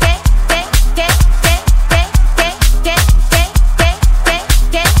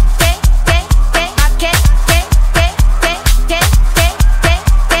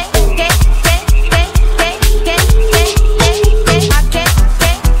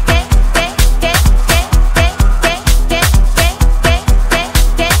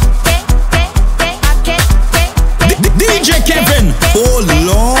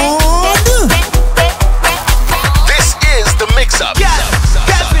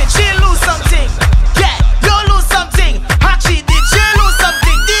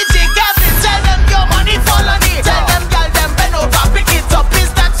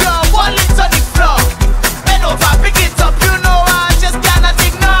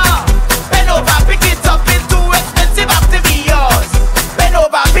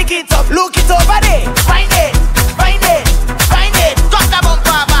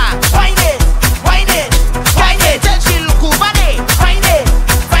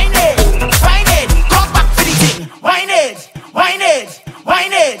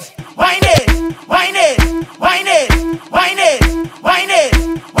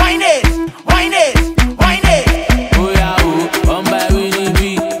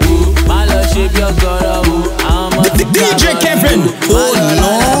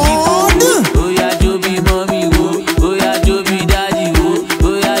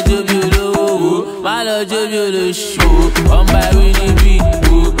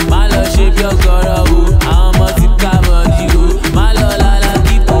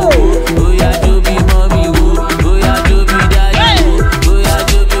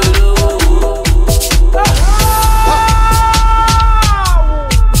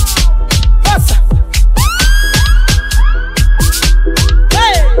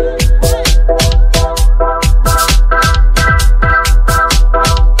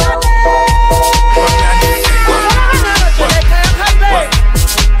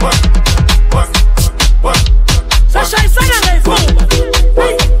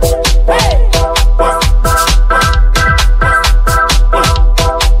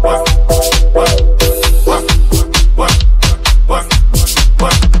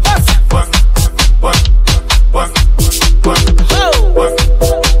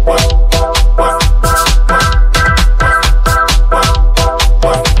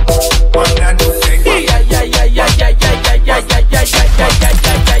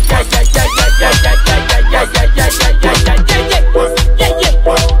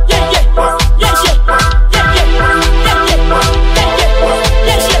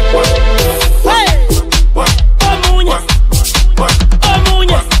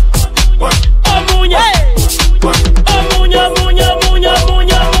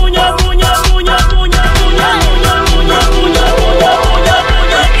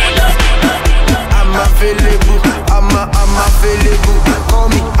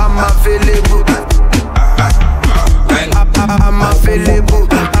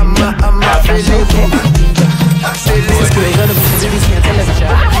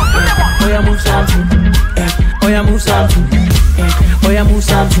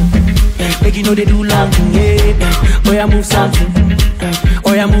 Make you know they do long thing, yeah. Oh yeah, move something.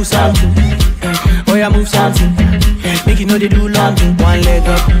 Oh yeah, move something. Oh yeah, move something. Make you know they do long thing. One leg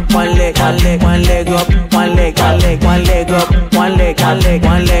up, one leg, one leg, one leg up, one leg, one leg, one leg up, one leg, one leg,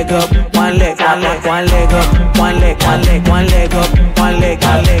 one leg up, one leg, one leg, one leg up, one leg, one leg, one leg up, one leg,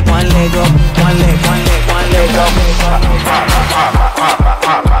 one leg, one leg up, one leg, one leg, one leg up.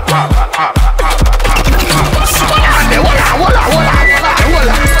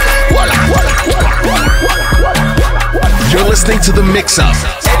 listening to the mix-up.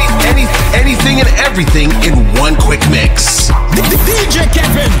 Anything and everything in one quick mix. DJ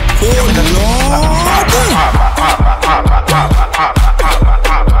Kevin.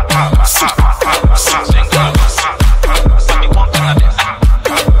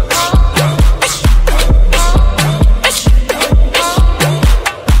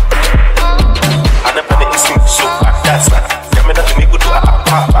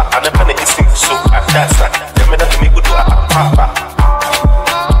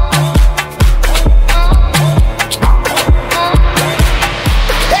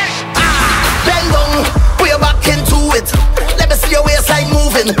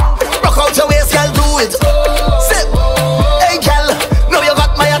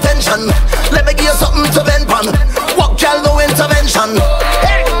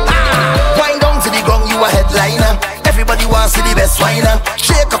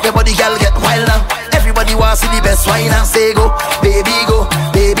 Shake up your body, girl, get wild now. Everybody wants to see the best wine now. Say go, baby go,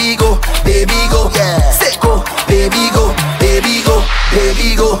 baby go, baby go. Yeah. Say go, baby go, baby go,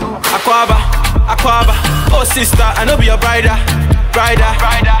 baby go. Aquaba, oh sister, I know be your rider.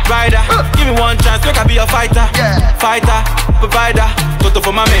 Give me one chance, make I be a fighter. Fighter, provider. Toto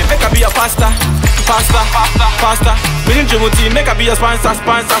for my man, make I be a faster. We need Jumuti, make I be a sponsor.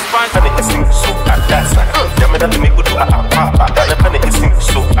 And it's sing so at that side. Yammy that me go do a papa. And it's sing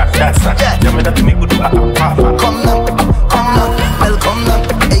so at that side. Yammy that me go do a papa. Come now, welcome now.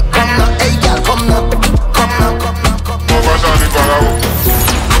 Hey, come now, hey, girl, come now.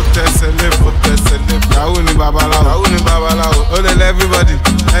 Ni babalao, oh let everybody,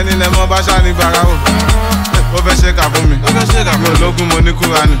 any lemon basha ni barao. Ó fẹ́ ṣe kà fún mi, mo lókun mo ní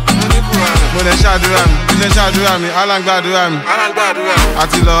Kúránì, mo lè ṣàdúrà mi, bí ṣe ṣàdúrà mi, alágbàdúrà mi,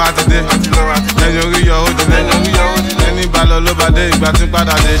 àti lọ àti dé, lẹ́yìn orí yọ ó dilé, ẹni bá lọ ló bá dé, ìgbà tí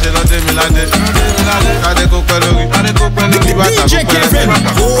padà dé, ṣe lọ dé mi ládé, kádé kó pẹ́ lórí, kí bàtà kó pẹ́ lẹ́sẹ̀,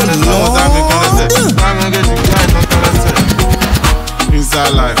 lọ́wọ́ tá mi kọ́ lẹ́sẹ̀, báwọn gẹ̀ẹ́sì kí àìsàn kọ́ lẹ́sẹ̀.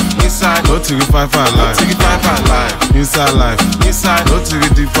 Inside life, no to the five life. Inside life, no to the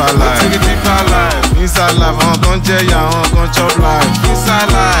deeper life. Inside life, on can jẹ on can chop life.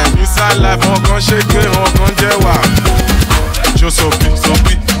 Inside life, on can shake it, on can jẹ wa. Josopi,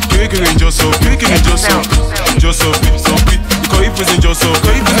 kiri Josopi. Kò ìfúnni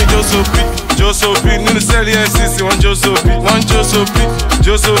Josopi, nínú sẹ́ẹ̀lì NCC, one Josopi.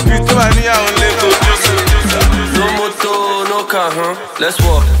 Tó bá níyàwó lẹ́kọ̀ọ́ Josopi. No moto, no car, huh? Let's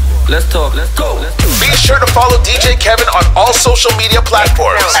walk, let's talk, let's go. Be sure to follow DJ Kevin on all social media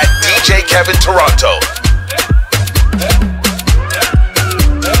platforms at DJ Kevin Toronto.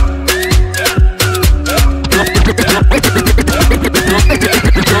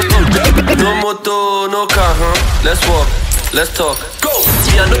 No moto, no car, huh? Let's walk, let's talk. Go!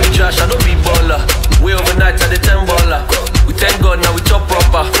 Me, I know be trash, I know be baller. Way overnight, I the 10 baller. We thank God, now we chop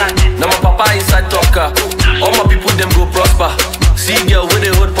proper. Now my papa inside talker. All my people, them go prosper. See girl with a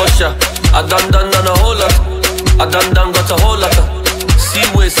hold posture. I done a whole lot. I done got a whole lot. See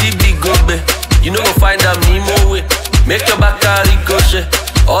way, see big go be. You know go find a me more way. Make your back a ricochet.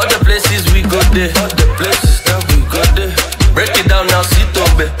 All the places we go there. All the places that we go there. Break it down now, see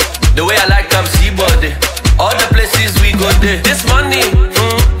Tobe. The way I like them, see body. All the places we go there. This money,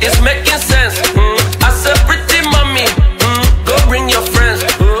 is making sense. I said pretty mommy, go bring your friends.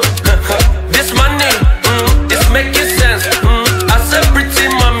 This money, is making sense. I said pretty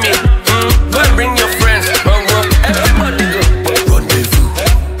mommy, go and bring your friends. Everybody go. Rendezvous.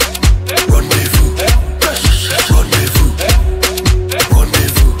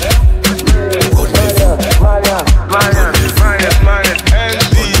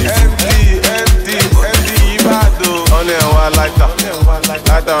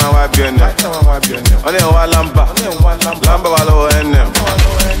 On est wa lamba wa lọ́wọ́ ẹnẹ̀.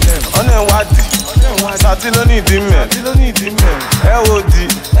 On est wa di, sàtí ló ní ìdí mẹ́. Ẹ wo di,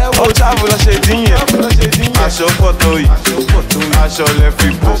 ó tábù lọ ṣe dín yẹn. Aṣọ pọ̀ tó yìí, aṣọ lẹ fi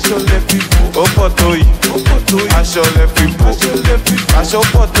bò. Ó pọ̀ tó yìí, aṣọ lẹ fi bò. Aṣọ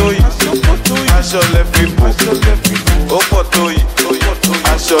pọ̀ tó yìí, aṣọ lẹ fi bò. Ó pọ̀ tó yìí,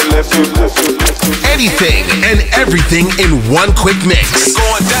 aṣọ lẹ fi bò. Anything and everything in one quick mix.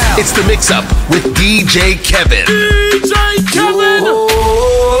 It's the mix up with DJ Kevin. DJ Kevin.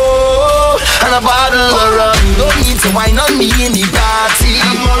 And a bottle of rum. No need to wine on me in the party.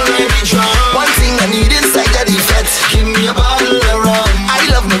 I'm already drunk. One thing I need inside that effect. Give me a bottle of rum. I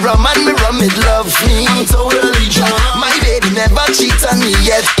love me rum and me rum it loves me. I'm totally drunk. My baby never cheats on me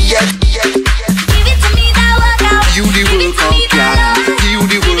yet. Give it to me that workout. You the workout girl. You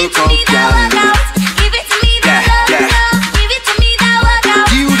the workout girl. Give it to me that workout. Give it to me that workout.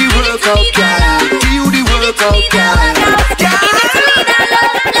 You the workout girl. You the workout girl.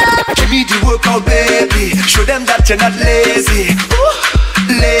 you're not lazy.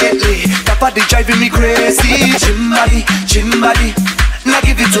 Lately, that body driving me crazy. Chin body, not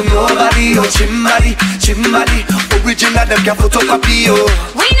give it to nobody. Oh, chin body, original them can photocopy. Oh,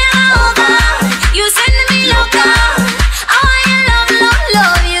 we never over, you sending me loca. I want your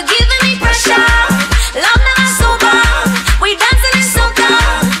love, you giving me pressure. Love never sober, we dancing in soca.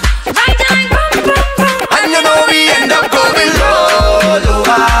 Right down, brum, brum, brum. And you know we end up going low,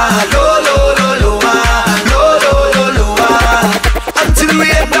 until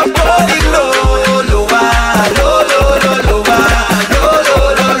we end up going low.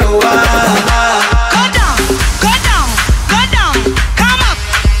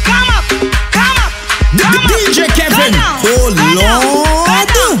 DJ Kevin, oh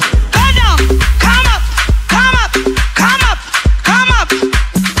Lord, come up.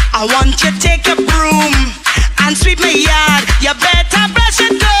 I want you to take a broom and sweep my yard. You better brush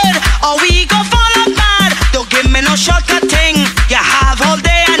it good, or we go fall apart. Don't give me no shortcut thing. You have all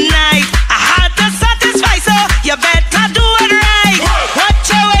day and night. I had to satisfy, so you better do it right. What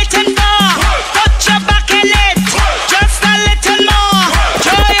you waiting for? Put your back in it, just a little more.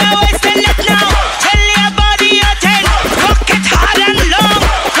 Throw your waist in it now. Tell your body you're 10. Rock it hard and long.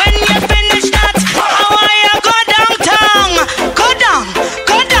 When you finish that, I want you go downtown. Go down,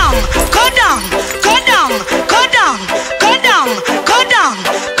 go down, go down, go down, go down, go down, go down,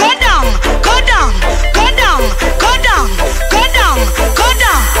 go down, go down, go down, go down, go down, go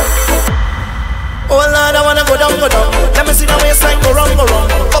down. Oh Lord, I wanna go down. Let me see the waistline go wrong.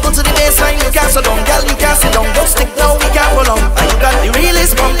 Bubble to the baseline, you can't sit down. Girl, you can't sit down. Don't stick now, we can't go long. And you got the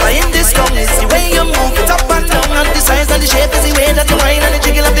realest bumper in this song. It's the way you move it up and down. And the size and the shape is the way that you whine and the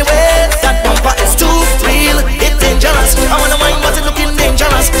jiggle of the waist. That bumper is too real, it's dangerous. I wanna whine but it looking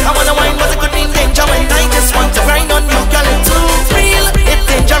dangerous. I wanna whine but it could mean danger. When I just want to grind on you, girl, it's too real, it's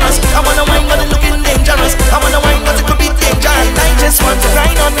dangerous. I wanna whine but it looking dangerous. I wanna whine but it could be danger. And I just want to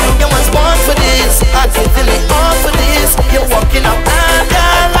grind on you. You was born for this, I can feel it all for this. You're walking up and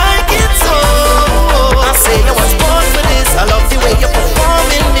I like it so. I say you was born for this. I love the way you're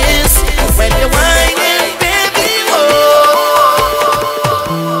performing this. When you're whining, baby,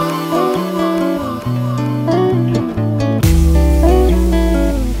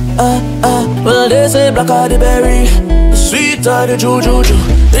 Well, they say black of the berry, the sweet of the juju.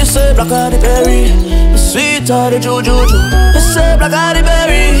 They say black of the berry, the sweet of the juju. They say black of the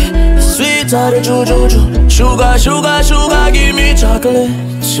berry, the sweet of the juju. Sugar, give me chocolate.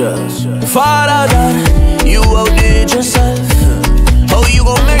 Father God, you outdid yourself. How you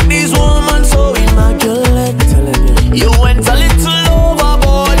gon' make this woman so immaculate? You went a little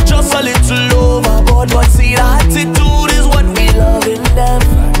overboard, just a little overboard. But see, the attitude is what we love in them.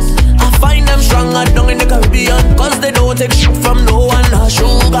 I find them stronger down in the Caribbean, cause they don't take shit from no one.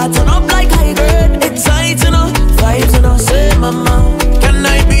 Sugar turn up like high grade, exciting up, vibes and I say mama, can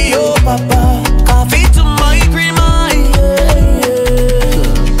I be your papa? Coffee to my creamer,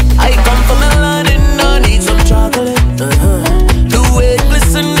 yeah. I come from melanin, I need some chocolate. The way it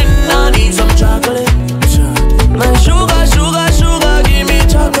glistening, I need some chocolate. My sugar, give me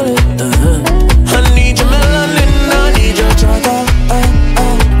chocolate. I need your melanin, I need your chocolate.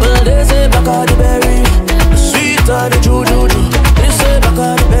 Well, they say black of the berry, the sweet of the juju. They say black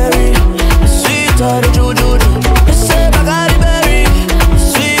of the berry, the sweet of the juju. They say black of the berry, the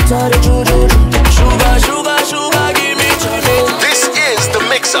sweet of the juju. Sugar, give me chocolate. This is the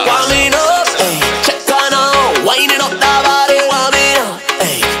mix-up. Warm me up, check on out, winding up that body. Warm me up,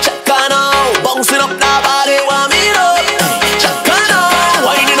 check on out, bouncing up that body. Warm me up, check on out,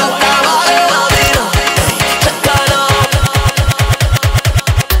 winding up that body. Warm me up, check on out.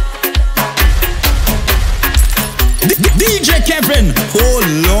 DJ Kevin, oh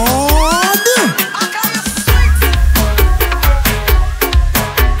Lord.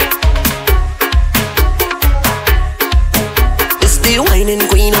 It's the whining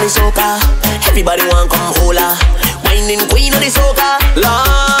queen of the soca. Everybody want come hold her. Whining queen of the soca.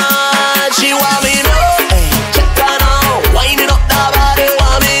 Lord, she want me know. Check her now, winding up that body.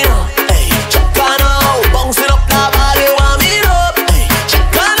 Want me know. Check her now, bouncing up that body. Want me know.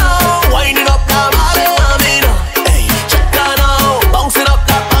 Check her now, winding up that body. Want me know. Check her now, bouncing up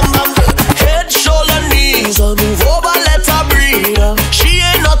that bam bam. Head, shoulder, knees, move over, let her breathe. She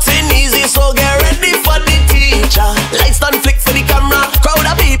ain't nothing easy, so get ready for the teacher. Lights done flick for the camera, crowd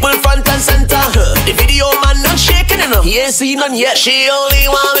of people front and center. The video man not shaking enough, he ain't seen none yet. She only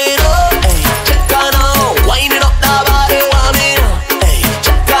want me know. Check her now, winding up that body. Want me know.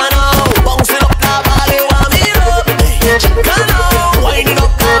 Check her now, bouncing up that body. Want me know. Check her now, winding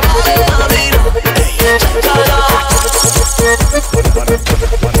up that body. Want me know. Check her now.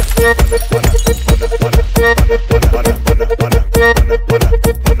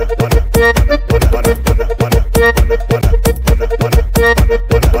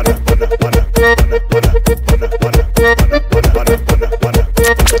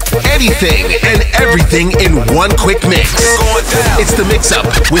 the mix-up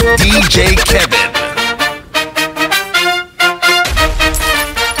with DJ Kevin.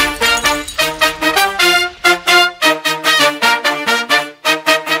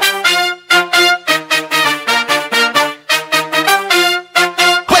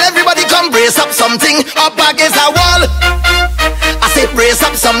 Something up against a wall. I say brace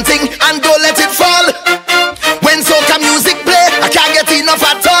up something and don't let it fall. When soca music play, I can't get enough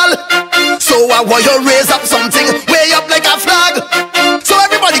at all. So I want you raise up something way up like a flag. So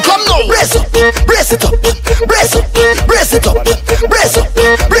everybody come now. Brace up, brace it up, brace up, brace it up, brace up,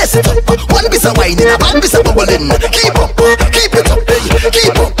 brace it up. One piece of wine in a one piece of bubbling. Keep up, keep it up,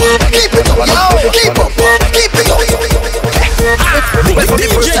 keep up, keep it up, keep up, keep it up. Well, for the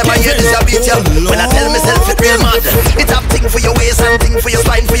first time I hear this a beat, when I tell myself it real mad. It have thing for your waist and thing for your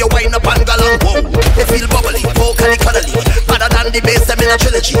spine, for your wine up and galong. Whoa, they feel bubbly, vocally cuddly, better than the bass them in a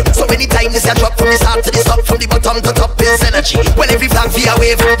trilogy. So anytime this a drop from the start to the stop, from the bottom to top is energy. Well, every flag for your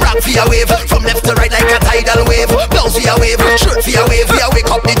wave, rock for your wave, from left to right like a tidal wave. Blouse for your wave, shirt for your wave,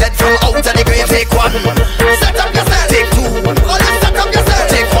 wake up the dead from out of the grave. Take one, set up yourself. Take two, set up yourself.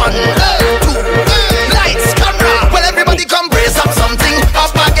 Take one, two, lights, camera. Well, everybody come brace up something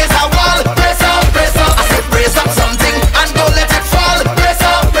up against a wall. Brace up, brace up. I said brace up something and don't let it fall. Brace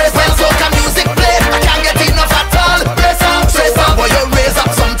up, brace up. When soca music play, I can't get enough at all. Brace up, brace up. Boy, you raise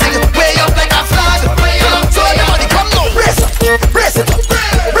up something way up like a flag. So everybody come now. Brace up, brace it up,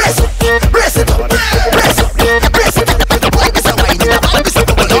 brace up, brace it up, brace up, brace it up. One piece of wine in a one piece of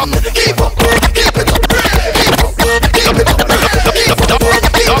bubbling. Keep up, keep it up, keep up, keep it up,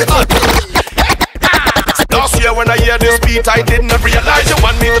 keep it up. Last year when I hear this beat, I didn't realize you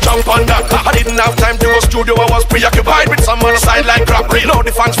want me to jump on that. I didn't have time to go studio, I was preoccupied with some on the sideline crap. Now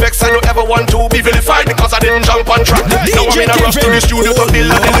the fans vex, I don't ever want to be vilified because I didn't jump on track. Now I'm in a rush to the studio to build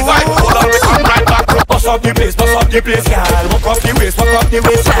a daily vibe. Hold on, we come right back. Bust up the place, y'all. Walk up the waist, y'all.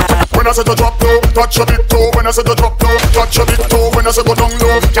 When I say to drop low, touch a bit low. When I say to drop low, touch a bit low. When I say go down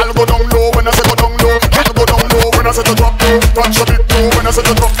low, y'all go down low. When I say go down low, y'all go down low. When I say to drop low, touch a bit low. When I say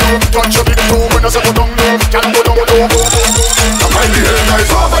to drop low, touch a bit low. When I say go down low, y'all go down low. My behavior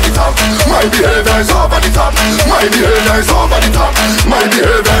is over the top. My behavior is over the top. My behavior is over the top. My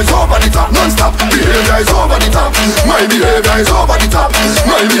behavior is over the top. Non-stop. Behavior is over the top. My behavior is over the top.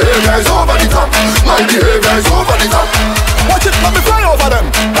 My behavior is over the top. My behavior is over the top. Watch it, let me fly over them.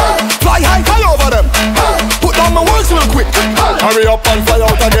 Fly high, fly over them. Put down my words real quick. Hurry up and fly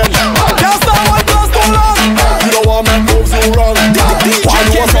out again. Can't stop one class too long. You don't want me moves you wrong. Why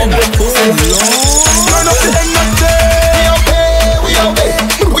you want something too long? Turn up the end of the day. We out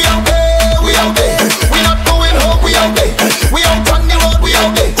there. We out there. We out there. We not going home. We out there. We out on the road. We out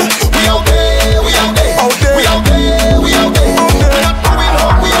there. We out there. We out there. We out there. We out there. We not going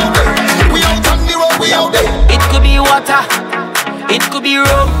home. We out there. We out on the road. We out there. It could be water. It could be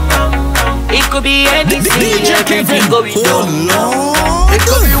rum. It could be anything. Everything going down. It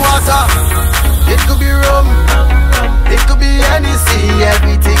could be water. It could be rum. It could be anything.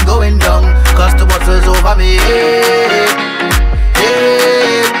 Everything going down. Cause the water's over me.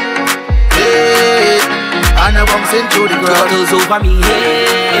 And I'm bouncing through the ground. The water's over me.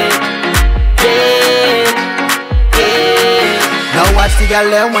 Now watch the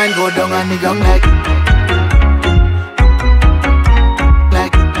girl and wine go down on the ground like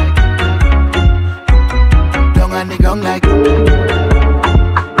down on the ground like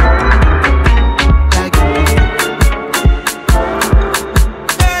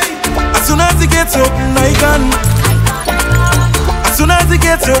As soon as he gets up, I can. As soon as he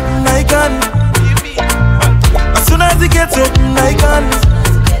gets up, I can. As soon as he gets up, I can.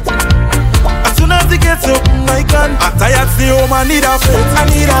 As soon as he gets up, I can. I'm tired, stay home, I need a fit. I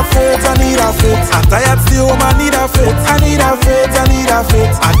need a fit, I need a fit. I'm tired, stay home, I need a fit. I need a fit, I need a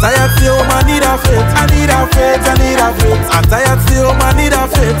fit. I'm tired, stay home, I need a fit. I need a fit, I need a fit. I'm tired, stay home, I need a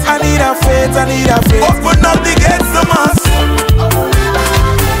fit. I need a fit, I need a fit. Open up the gates to mass.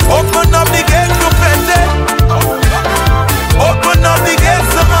 Open up the gates to Pente. Open up the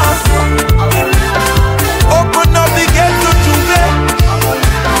gates to mass. Open up the gates to Juve.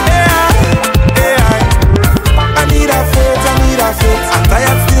 I need a fit, I need a fit. I'm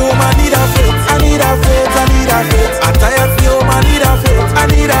tired, stay home, I need a fit. I need a fit, I need a fit. I'm tired, stay home, I need a fit. I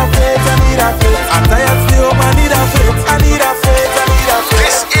need a fit, I need a fit. I'm tired, stay home, I need a fit. I need a fit, I need a fit.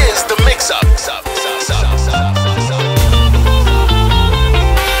 This is the mix-up.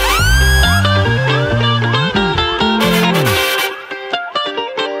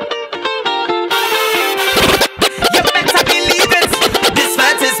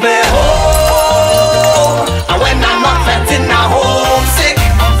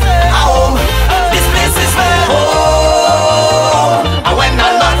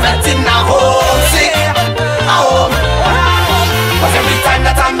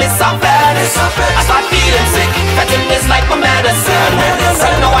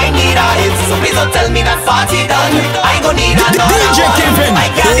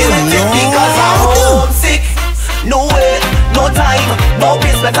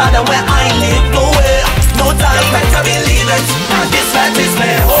 and where I live, no way, no time. You better believe it, this life is my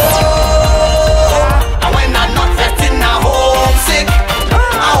home. And when I'm not vetting, I'm homesick.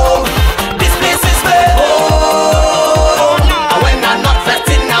 Home, this place is my home. And when I'm not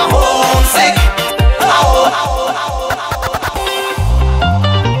vetting, I'm homesick.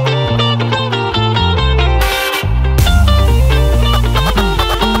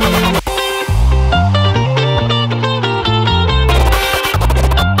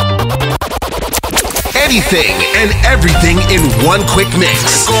 Anything and everything in one quick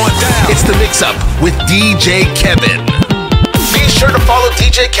mix. It's the Mix Up with DJ Kevin. Be sure to follow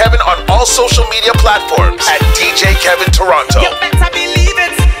DJ Kevin on all social media platforms at DJ Kevin Toronto. You better believe